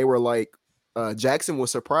and they were like, Jackson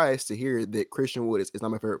was surprised to hear that Christian Wood is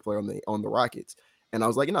not my favorite player on the Rockets. And I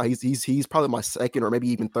was like, he's probably my second or maybe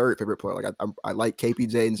even third favorite player. Like I like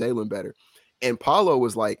KPJ and Jalen better. And Paulo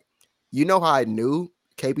was like, how I knew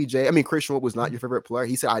Christian Wood was not your favorite player.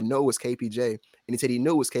 He said, I know it was KPJ. And he said he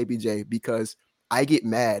knew it was KPJ because I get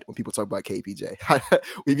mad when people talk about KPJ.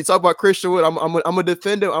 If you talk about Christian Wood, I'm a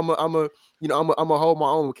defender. I'm a hold my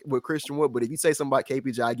own with Christian Wood. But if you say something about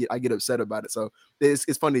KPJ, I get upset about it. So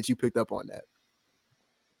it's funny that you picked up on that.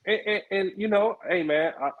 And hey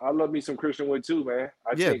man, I love me some Christian Wood too, man.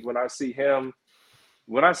 I think when I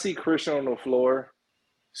see Christian on the floor,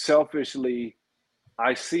 selfishly,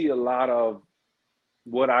 I see a lot of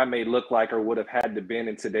what I may look like or would have had to been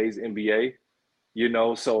in today's NBA.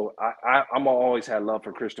 So I'm always had love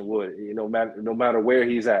for Christian Wood. No matter where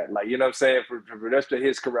he's at, like what I'm saying, for the rest of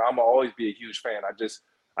his career, I'm gonna always be a huge fan.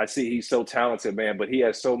 I see he's so talented, man, but he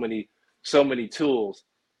has so many tools.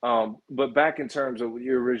 But back in terms of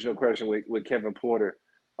your original question with Kevin Porter,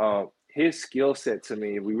 his skill set to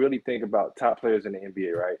me, if we really think about top players in the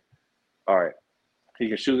NBA, right? All right, he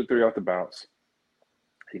can shoot a three off the bounce.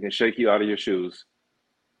 He can shake you out of your shoes.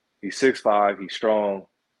 He's 6'5", he's strong.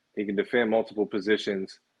 He can defend multiple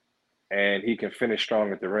positions, and he can finish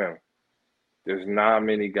strong at the rim. There's not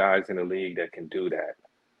many guys in the league that can do that.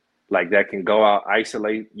 Like that can go out,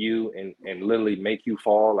 isolate you, and literally make you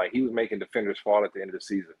fall. Like he was making defenders fall at the end of the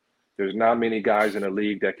season. There's not many guys in the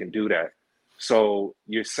league that can do that. So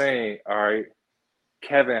you're saying, all right,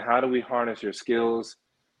 Kevin, how do we harness your skills?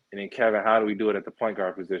 And then Kevin, how do we do it at the point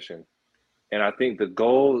guard position? And I think the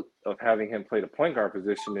goal of having him play the point guard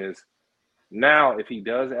position is now if he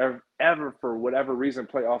does ever for whatever reason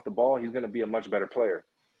play off the ball, he's going to be a much better player.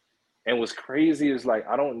 And what's crazy is like,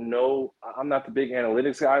 I don't know, I'm not the big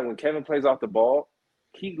analytics guy. When Kevin plays off the ball,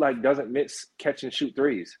 he like doesn't miss catch and shoot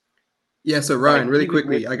threes. Yeah, so Ryan, really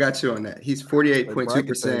quickly, I got you on that. He's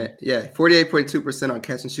 48.2%. Yeah, 48.2% on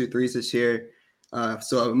catch and shoot threes this year.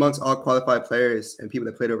 So amongst all qualified players and people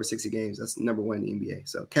that played over 60 games, that's number one in the NBA.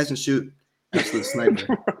 So catch and shoot, absolute sniper.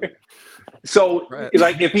 Right. So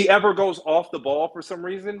like if he ever goes off the ball for some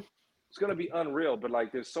reason, it's going to be unreal. But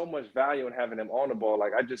like there's so much value in having him on the ball.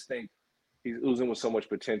 Like I just think he's oozing with so much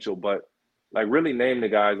potential. But like really name the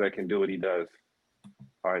guys that can do what he does.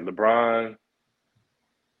 All right, LeBron,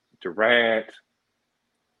 Durant,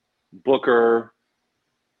 Booker,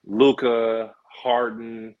 Luka,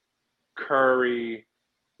 Harden, Curry.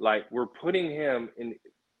 Like we're putting him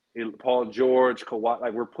in Paul George, Kawhi.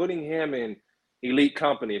 Like we're putting him in elite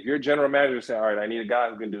company. If you're a general manager saying, all right, I need a guy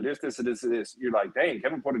who can do this, this, and this, and this, you're like, dang,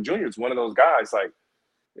 Kevin Porter Jr. is one of those guys. Like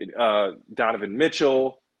Donovan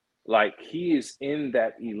Mitchell. Like he is in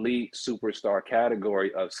that elite superstar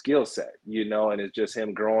category of skill set, and it's just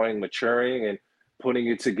him growing, maturing, and putting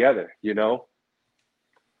it together, Yeah,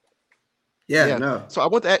 no. So I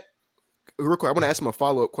want that real quick. I want to ask him a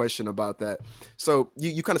follow-up question about that. So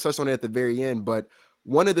you kind of touched on it at the very end, but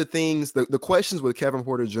one of the things, the questions with Kevin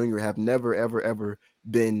Porter Jr. have never, ever, ever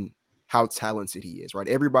been how talented he is, right?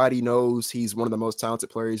 Everybody knows he's one of the most talented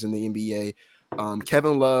players in the NBA.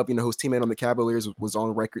 Kevin Love, whose teammate on the Cavaliers, was on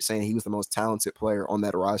record saying he was the most talented player on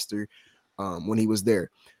that roster when he was there.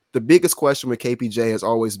 The biggest question with KPJ has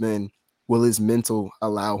always been, will his mental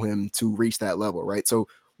allow him to reach that level, right? So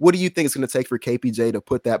what do you think it's going to take for KPJ to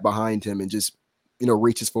put that behind him and just,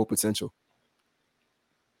 reach his full potential?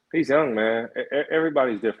 He's young, man.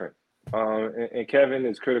 Everybody's different. And Kevin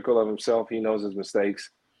is critical of himself. He knows his mistakes.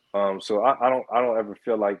 So I don't ever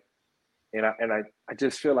feel like, and I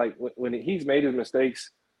just feel like when he's made his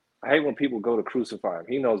mistakes, I hate when people go to crucify him.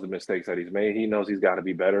 He knows the mistakes that he's made. He knows he's got to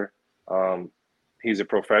be better. He's a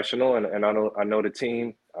professional, and I know the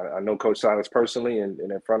team. I know Coach Silas personally, and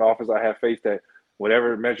in front office, I have faith that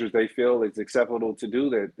whatever measures they feel is acceptable to do,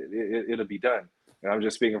 that it'll be done. And I'm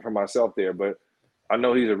just speaking for myself there, but I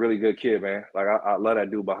know he's a really good kid, man. Like I love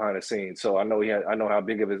that dude behind the scenes. So I know I know how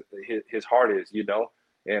big of his heart is,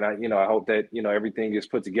 And I hope that everything gets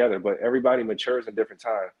put together. But everybody matures in different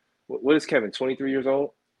time. What is Kevin? 23 years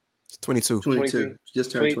old? 22. 22.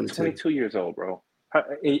 Just turned 22. 22 years old, bro.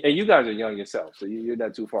 And you guys are young yourself, so you're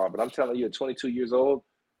not too far. But I'm telling you, at 22 years old,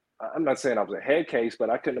 I'm not saying I was a head case, but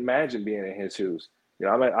I couldn't imagine being in his shoes.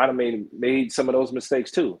 I'd have made some of those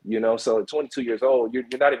mistakes too. So at 22 years old, you're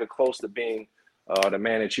not even close to being the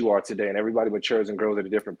man that you are today. And everybody matures and grows at a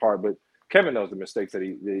different part. But Kevin knows the mistakes that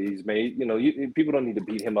he's made. People don't need to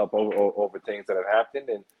beat him up over things that have happened.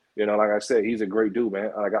 And like I said, he's a great dude,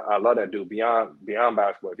 man. Like I love that dude beyond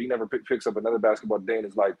basketball. If he never picks up another basketball day in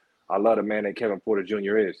his life, I love the man that Kevin Porter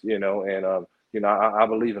Jr. is. And I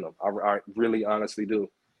believe in him. I really honestly do.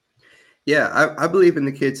 Yeah, I believe in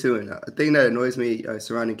the kid too. And a thing that annoys me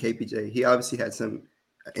surrounding KPJ, he obviously had some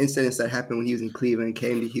incidents that happened when he was in Cleveland,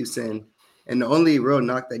 came to Houston, and the only real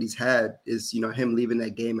knock that he's had is him leaving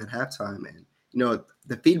that game at halftime. And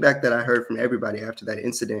the feedback that I heard from everybody after that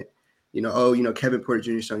incident, Kevin Porter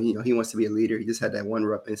Jr. showing he wants to be a leader. He just had that one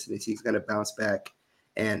rough incident. He's going to bounce back.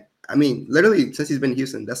 And I mean, literally since he's been in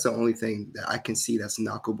Houston, that's the only thing that I can see that's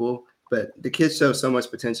knockable. But the kid shows so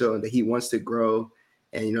much potential and that he wants to grow.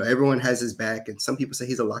 And everyone has his back, and some people say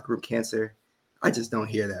he's a locker room cancer. I just don't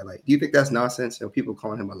hear that. Like, do you think that's nonsense? People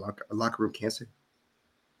calling him a locker room cancer.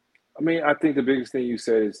 I mean, I think the biggest thing you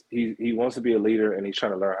said is he wants to be a leader and he's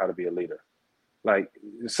trying to learn how to be a leader. Like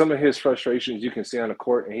some of his frustrations you can see on the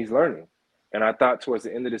court, and he's learning. And I thought towards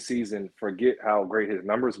the end of the season, forget how great his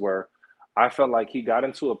numbers were. I felt like he got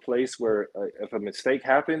into a place where if a mistake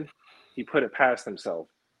happened, he put it past himself.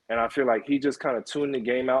 And I feel like he just kind of tuned the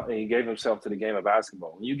game out and he gave himself to the game of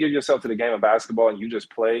basketball. When you give yourself to the game of basketball and you just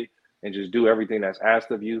play and just do everything that's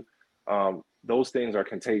asked of you, those things are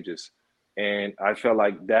contagious. And I felt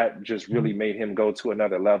like that just really made him go to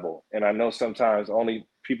another level. And I know sometimes only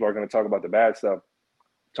people are going to talk about the bad stuff.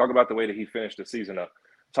 Talk about the way that he finished the season up.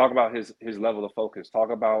 Talk about his level of focus. Talk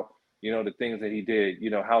about the things that he did.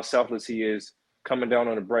 How selfless he is coming down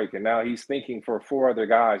on the break, and now he's thinking for four other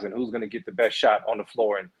guys and who's going to get the best shot on the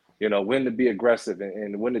floor, and when to be aggressive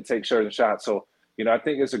and when to take certain shots. So I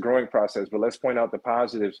think it's a growing process. But let's point out the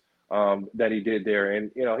positives that he did there,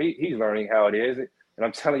 and he's learning how it is. And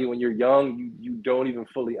I'm telling you, when you're young, you don't even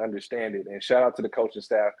fully understand it. And shout out to the coaching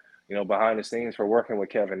staff, behind the scenes for working with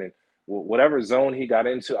Kevin. And whatever zone he got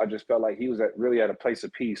into, I just felt like he was really at a place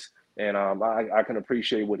of peace. And I can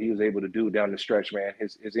appreciate what he was able to do down the stretch, man.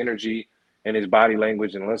 His energy and his body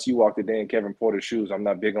language. And unless you walk the day in Kevin Porter's shoes, I'm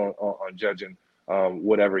not big on judging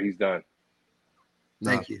whatever he's done.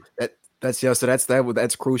 Thank you. So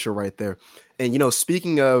that's crucial right there. And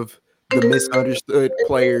speaking of the misunderstood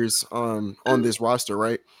players on this roster,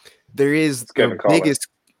 right? There is the biggest.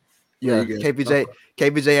 Yeah,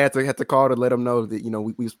 KPJ had to call to let him know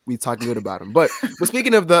that we talking good about him. But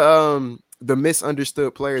speaking of the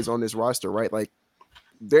misunderstood players on this roster, right? Like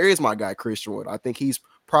there is my guy Christian Wood. I think he's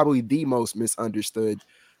probably the most misunderstood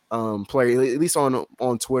player, at least on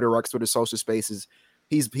Twitter, or Twitter social spaces.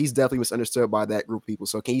 He's definitely misunderstood by that group of people.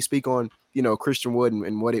 So can you speak on Christian Wood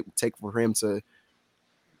and what it would take for him to,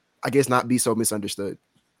 I guess, not be so misunderstood?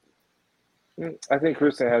 I think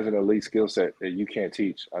Christian has an elite skill set that you can't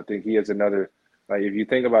teach. I think he has another, like if you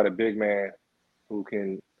think about a big man who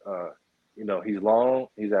can, he's long,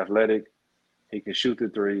 he's athletic, he can shoot the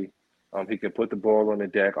three, he can put the ball on the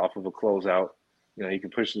deck off of a closeout, he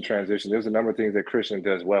can push in transition. There's a number of things that Christian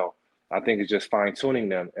does well. I think it's just fine tuning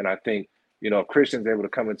them. And I think, if Christian's able to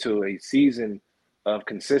come into a season of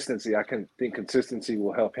consistency, I can think consistency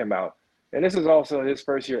will help him out. And this is also his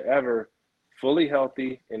first year ever fully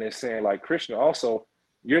healthy, and is saying, like, Christian, also,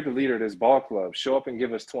 you're the leader of this ball club. Show up and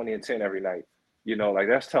give us 20 and 10 every night. Like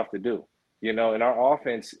that's tough to do. In our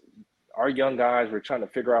offense, our young guys were trying to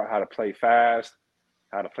figure out how to play fast,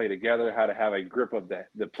 how to play together, how to have a grip of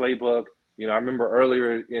the playbook. I remember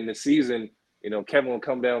earlier in the season, Kevin would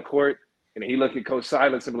come down court and he look at Coach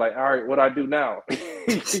Silence and be like, all right, what do I do now?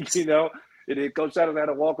 And then Coach Silence had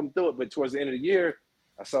to walk him through it. But towards the end of the year,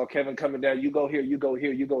 I saw Kevin coming down, you go here, you go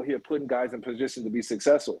here, you go here, putting guys in position to be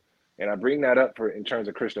successful. And I bring that up in terms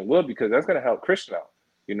of Christian Wood because that's going to help Christian out.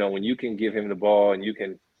 When you can give him the ball and you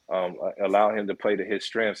can allow him to play to his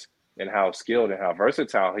strengths and how skilled and how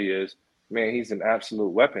versatile he is, man, he's an absolute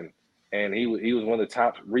weapon. And he was one of the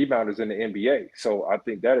top rebounders in the NBA. So I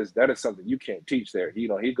think that is something you can't teach there.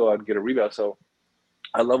 He'd go out and get a rebound. So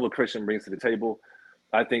I love what Christian brings to the table.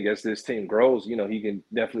 I think as this team grows, he can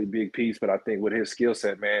definitely be a piece. But I think with his skill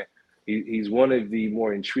set, man, he's one of the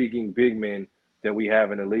more intriguing big men that we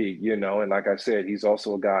have in the league, And like I said, he's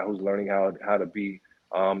also a guy who's learning how to be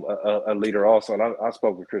a leader also. And I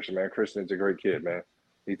spoke with Christian, man. Christian's a great kid, man.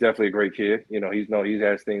 He's definitely a great kid. He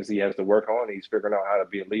has things he has to work on. He's figuring out how to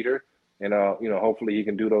be a leader. And, hopefully he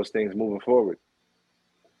can do those things moving forward.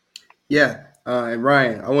 Yeah. And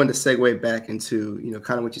Ryan, I wanted to segue back into,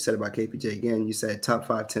 kind of what you said about KPJ. Again, you said top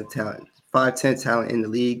 5'10" talent in the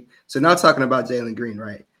league. So now talking about Jalen Green,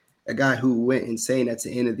 right? A guy who went insane at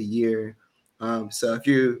the end of the year. So if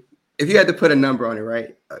you had to put a number on it,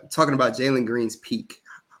 right? Talking about Jalen Green's peak,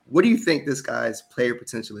 what do you think this guy's player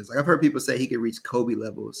potential is? Like I've heard people say he could reach Kobe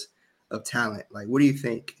levels of talent. Like, what do you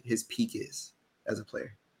think his peak is as a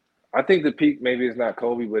player? I think the peak maybe is not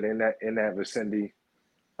Kobe, but in that vicinity.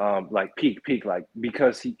 Like peak, like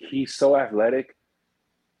because he's so athletic,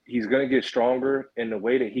 he's gonna get stronger in the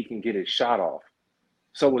way that he can get his shot off.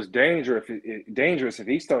 So it's dangerous if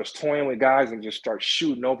he starts toying with guys and just starts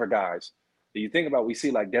shooting over guys. You think about, we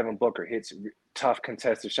see like Devin Booker hits tough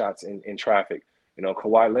contested shots in traffic. You know,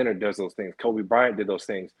 Kawhi Leonard does those things. Kobe Bryant did those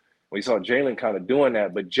things. We saw Jalen kind of doing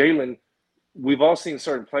that. But Jalen, we've all seen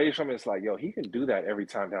certain plays from him. It's like, yo, he can do that every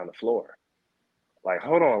time down the floor. Like,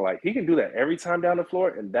 hold on, like he can do that every time down the floor.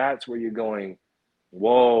 And that's where you're going,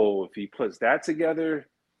 whoa, if he puts that together,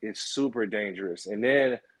 it's super dangerous. And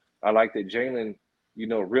then I like that Jalen, you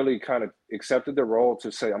know, really kind of accepted the role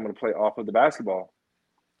to say, I'm going to play off of the basketball.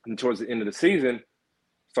 And towards the end of the season,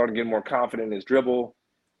 started getting more confident in his dribble,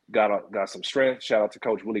 got some strength. Shout out to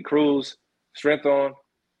Coach Willie Cruz, strength on,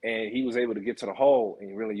 and he was able to get to the hole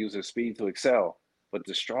and really use his speed to excel. But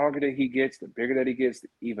the stronger that he gets, the bigger that he gets,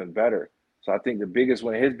 even better. So I think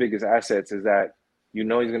one of his biggest assets is that you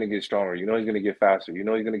know he's going to get stronger. You know he's going to get faster. You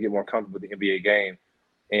know he's going to get more comfortable with the NBA game.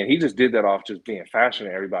 And he just did that off just being fashion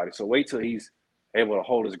to everybody. So wait till he's able to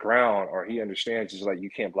hold his ground, or he understands just like, you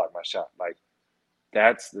can't block my shot. Like,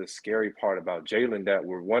 that's the scary part about Jalen, that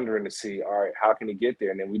we're wondering to see, all right, how can he get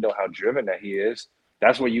there? And then we know how driven that he is.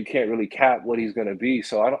 That's where you can't really cap what he's going to be.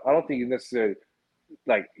 So I don't think he's necessarily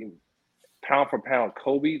like pound for pound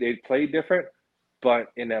Kobe. They play different, but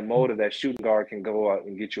in that mode of that shooting guard can go out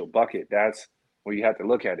and get you a bucket. That's where you have to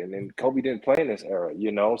look at it. And then Kobe didn't play in this era,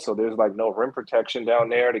 you know, so there's like no rim protection down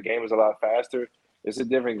there. The game is a lot faster. It's a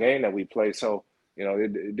different game that we play. So, you know,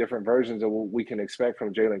 different versions of what we can expect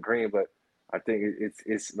from Jalen Green, but I think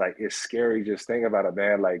it's like, it's scary just thinking about it,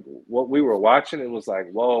 man. Like what we were watching, it was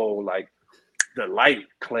like, whoa, like the light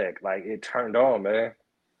clicked, like it turned on, man.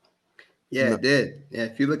 Yeah, it did. Yeah,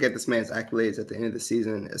 if you look at this man's accolades at the end of the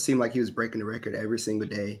season, it seemed like he was breaking the record every single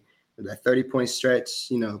day with that 30-point stretch,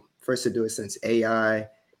 you know, first to do it since AI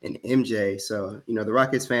and MJ. So, you know, the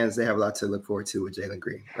Rockets fans, they have a lot to look forward to with Jalen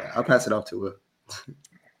Green. But I'll pass it off to Will.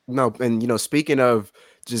 No, and you know, speaking of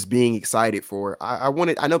just being excited for, I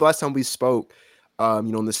know the last time we spoke, you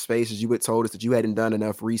know, in the spaces, you had told us that you hadn't done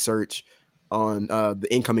enough research on the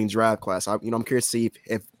incoming draft class. I'm curious to see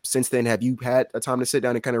if since then, have you had a time to sit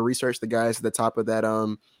down and kind of research the guys at the top of that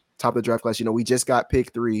top of the draft class? You know, we just got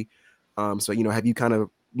pick 3. So, you know, have you kind of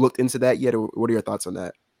looked into that yet, or what are your thoughts on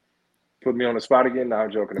that? Put me on the spot again. No,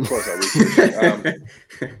 I'm joking. Of course I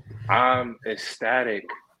researched. I'm ecstatic.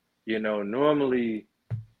 You know, normally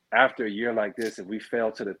after a year like this, if we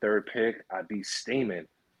fell to the 3rd pick, I'd be steaming.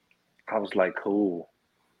 I was like, cool.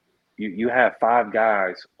 You have 5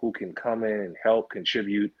 guys who can come in and help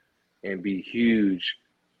contribute and be huge.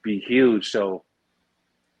 So,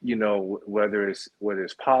 you know, whether it's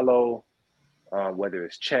Paolo, whether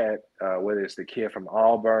it's Chet, whether it's the kid from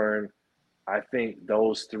Auburn, I think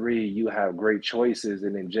those 3, you have great choices.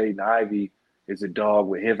 And then Jaden Ivey is a dog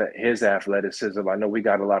with his athleticism. I know we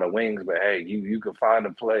got a lot of wings, but hey, you can find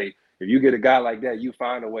a play. If you get a guy like that, you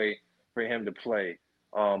find a way for him to play.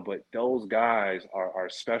 But those guys are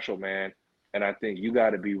special, man. And I think you got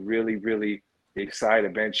to be really, really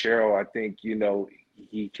excited. Banchero, I think, you know,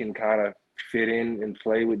 he can kind of fit in and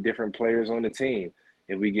play with different players on the team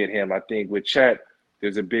if we get him. I think with Chet,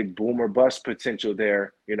 there's a big boomer bust potential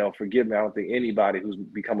there. You know, forgive me, I don't think anybody who's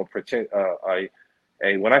become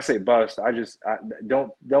when I say bust, I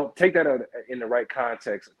don't take that in the right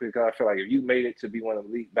context, because I feel like if you made it to be one of the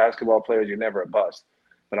elite basketball players, you're never a bust.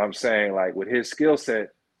 But I'm saying, like, with his skill set,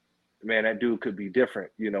 man, that dude could be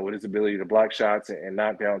different, you know, with his ability to block shots and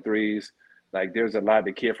knock down threes. Like, there's a lot.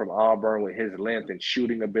 The kid from Auburn with his length and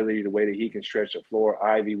shooting ability, the way that he can stretch the floor.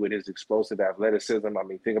 Ivy with his explosive athleticism. I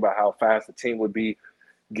mean, think about how fast the team would be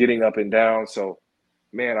getting up and down. So,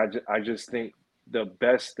 man, I just think the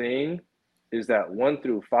best thing is that 1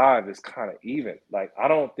 through 5 is kind of even. Like, I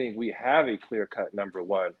don't think we have a clear-cut number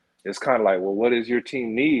 1. It's kind of like, well, what does your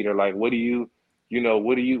team need? Or like, what do you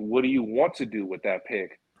want to do with that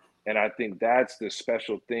pick? And I think that's the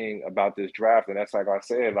special thing about this draft. And that's, like I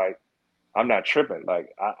said, like, I'm not tripping. Like,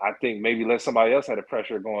 I think maybe let somebody else have the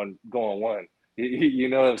pressure going 1. You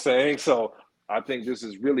know what I'm saying? So I think this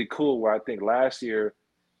is really cool, where I think last year,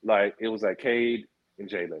 like, it was like Cade and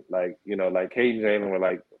Jalen. Like, you know, like Cade and Jalen were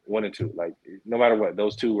like 1 and 2. Like, no matter what,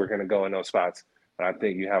 those 2 were going to go in those spots. And I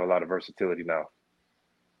think you have a lot of versatility now.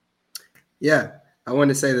 Yeah, I want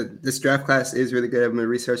to say that this draft class is really good. I've been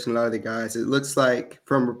researching a lot of the guys. It looks like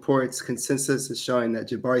from reports, consensus is showing that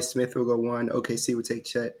Jabari Smith will go 1. OKC will take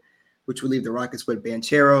Chet, which will leave the Rockets with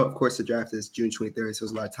Banchero. Of course, the draft is June 23rd, so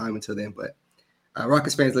there's a lot of time until then. But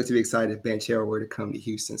Rockets fans look to be excited if Banchero were to come to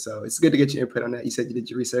Houston. So it's good to get your input on that. You said you did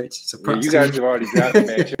your research. So you guys have already drafted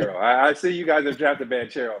Banchero. I see you guys have drafted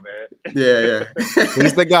Banchero, man. Yeah.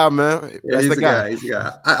 He's the guy, man. Yeah, he's the guy. He's the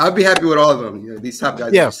guy. I'll be happy with all of them. You know, these top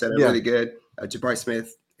guys you said are really good. Jabari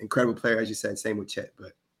Smith incredible player, as you said. Same with Chet,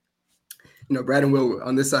 but Brad and Will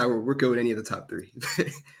on this side, we're good with any of the top three.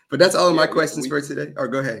 But that's all of my questions for today. Or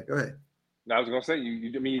go ahead. I was gonna say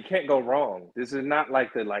I mean, you can't go wrong. This is not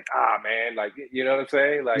like man, like you know what I'm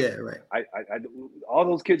saying? Like, yeah, right. I all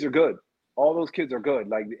those kids are good. All those kids are good.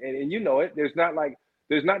 Like, and there's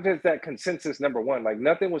not just that consensus number one. Like,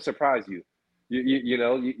 nothing will surprise you.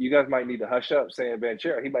 You guys might need to hush up saying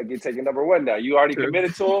Banchero. He might get taken number one now. You already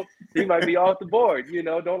committed to him. He might be off the board.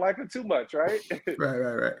 Don't like him too much, right?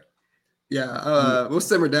 Right. Yeah, we'll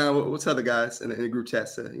simmer down. We'll tell the guys in the group chat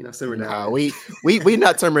to simmer down. Nah, we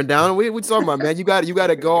not simmering down. We talking about, man. You got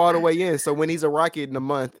to go all the way in. So when he's a Rocket in a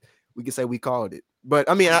month, we can say we called it. But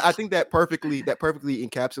I mean, I think that perfectly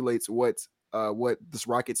encapsulates what this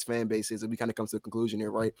Rockets fan base is, and we kind of come to the conclusion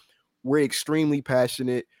here, right? We're extremely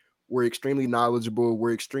passionate. We're extremely knowledgeable.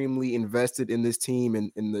 We're extremely invested in this team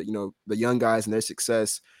and in the young guys and their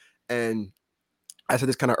success. And I said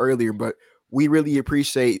this kind of earlier, but we really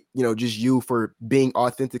appreciate, just you for being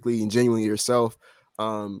authentically and genuinely yourself.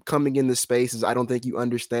 Coming in the spaces, I don't think you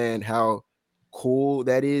understand how cool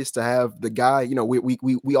that is to have the guy.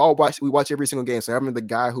 We all watch every single game. So having the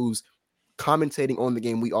guy who's commentating on the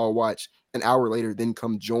game we all watch an hour later, then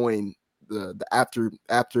come join the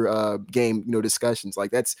after game discussions.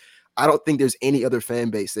 Like, that's, I don't think there's any other fan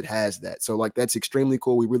base that has that. So like, that's extremely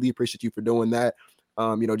cool. We really appreciate you for doing that.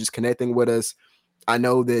 Just connecting with us. I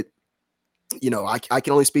know that, I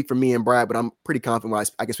can only speak for me and Brad, but I'm pretty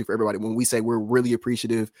confident I can speak for everybody when we say we're really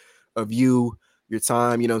appreciative of you, your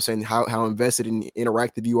time, saying how invested and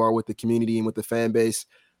interactive you are with the community and with the fan base.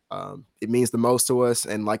 It means the most to us.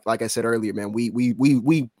 And like I said earlier, man,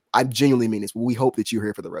 I genuinely mean this. We hope that you're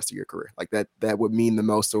here for the rest of your career. Like that would mean the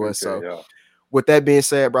most to us. So with that being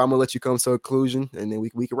said, bro, I'm gonna let you come to a conclusion and then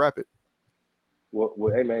we can wrap it. Well,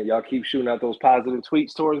 hey man, y'all keep shooting out those positive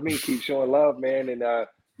tweets towards me. Keep showing love, man. And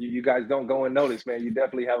you guys don't go unnoticed, man. You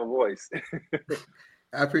definitely have a voice.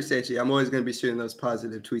 I appreciate you. I'm always going to be shooting those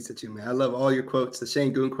positive tweets at you, man. I love all your quotes, the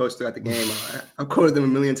Şengün quotes throughout the game. I've quoted them a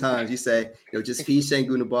million times. You say, just feed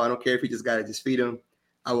Şengün the ball. I don't care if he just got it, just feed him.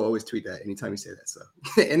 I will always tweet that anytime you say that. So,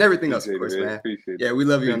 and everything else, of course, man. Yeah, we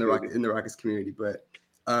love you in the Rockets community. But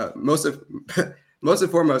most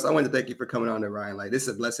and foremost, I want to thank you for coming on there, Ryan. Like, this is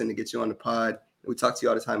a blessing to get you on the pod. We talk to you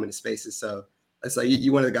all the time in the spaces. So it's like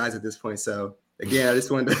you're one of the guys at this point. So again, I just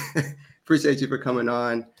wanted to appreciate you for coming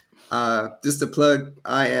on. Just to plug,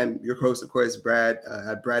 I am your host, of course, Brad.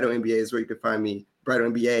 At Brado NBA is where you can find me.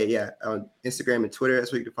 Brado NBA, yeah, on Instagram and Twitter.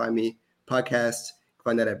 That's where you can find me. Podcast, you can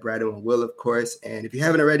find that at Brado and Will, of course. And if you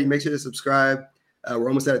haven't already, make sure to subscribe. We're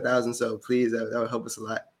almost at 1,000, so please, that would help us a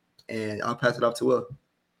lot. And I'll pass it off to Will.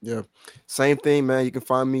 Yeah, same thing, man. You can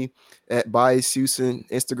find me at Bias Houston,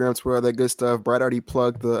 Instagram, Twitter, that good stuff. Brad already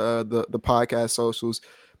plugged the podcast socials.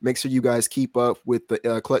 Make sure you guys keep up with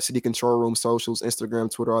the Clutch City Control Room socials, Instagram,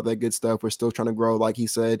 Twitter, all that good stuff. We're still trying to grow, like he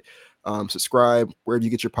said. Subscribe wherever you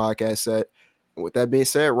get your podcast at. And with that being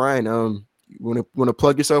said, Ryan, you want to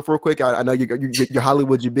plug yourself real quick? I know you're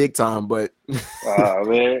Hollywood, you're big time, but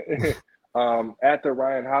man. At the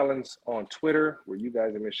Ryan Hollins on Twitter, where you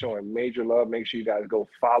guys have been showing major love. Make sure you guys go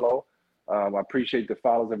follow. I appreciate the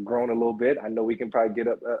follows have grown a little bit. I know we can probably get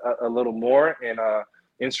up a little more. And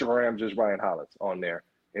Instagram, just Ryan Hollins on there.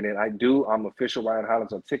 And then I'm official Ryan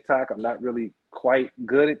Hollins on TikTok. I'm not really quite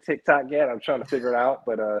good at TikTok yet. I'm trying to figure it out.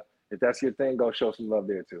 But if that's your thing, go show some love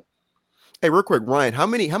there too. Hey, real quick, Ryan, how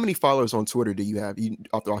many followers on Twitter do you have?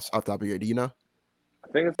 Off the top of your head, do you know?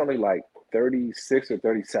 I think it's only like 36 or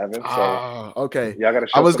 37. So okay. Y'all gotta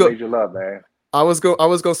show some major love, man. I was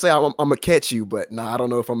gonna say I'm gonna catch you, but I don't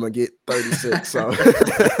know if I'm gonna get 36. So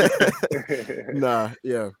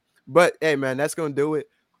yeah. But hey, man, that's gonna do it.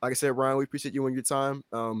 Like I said, Ryan, we appreciate you and your time.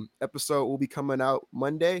 Episode will be coming out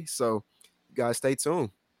Monday, so you guys stay tuned.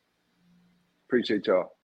 Appreciate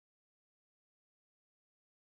y'all.